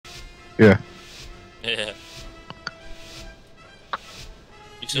Yeah. Yeah.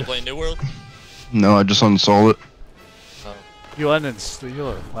 You still playing New World? No, I just uninstalled it. Oh. You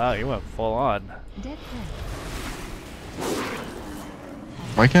wow, you went full on.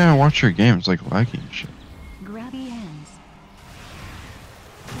 Why can't I watch your game? It's like laggy and shit. Grabby hands.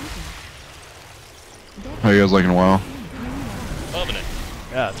 How you guys liking WoW? Loving it.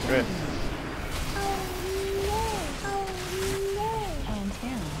 Yeah, it's great.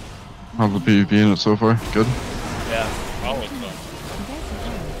 How's the PvP in it so far? Good? Yeah. Always fun.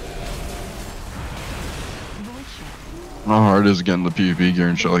 How hard is it getting the PvP gear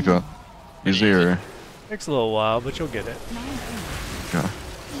and shit like that? Easy or? Takes a little while, but you'll get it. Okay.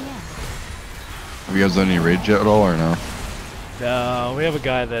 Have you guys done any raids yet at all or no? No, we have a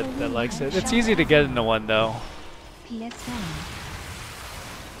guy that likes it. It's easy to get into one though.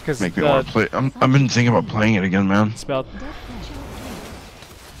 Because Make me want to play. I've been thinking about playing it again, man. it's about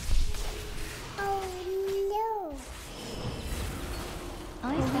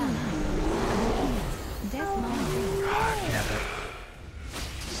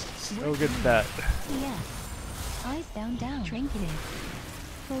go get that. Eyes down. Trinketed.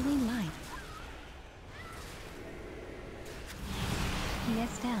 Fully light.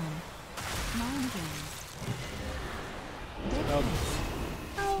 Yes, down. Mind games.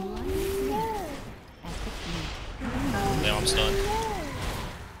 Now I'm stunned.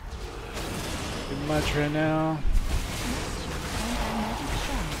 Too much right now.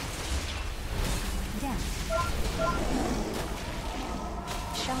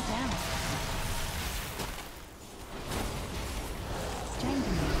 Shut down.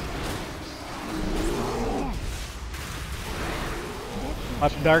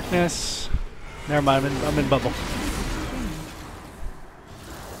 Up in darkness. Never mind, I'm in bubble.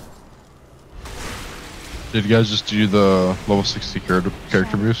 Did you guys just do the level 60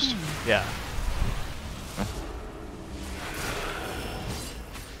 character boost? Yeah.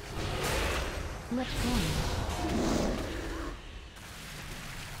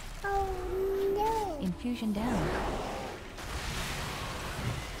 Infusion down.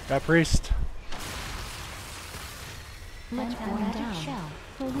 Got priest. Let's go down.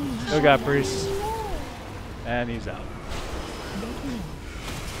 Still got priest. And he's out.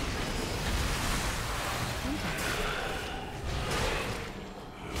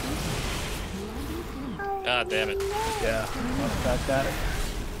 God damn it. Yeah. Got that.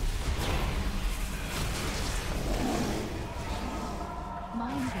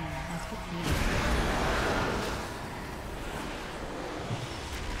 Mind game has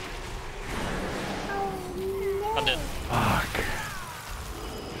I'm dead. Fuck.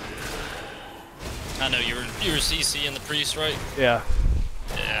 I know you were CC in the priest, right? Yeah.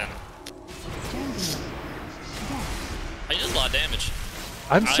 Yeah. I did a lot of damage.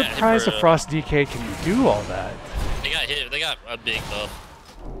 I'm I got hit surprised for, the frostDK can do all that. They got hit. They got a big buff.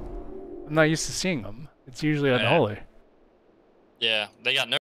 I'm not used to seeing them. It's usually unholy. Yeah, they got no.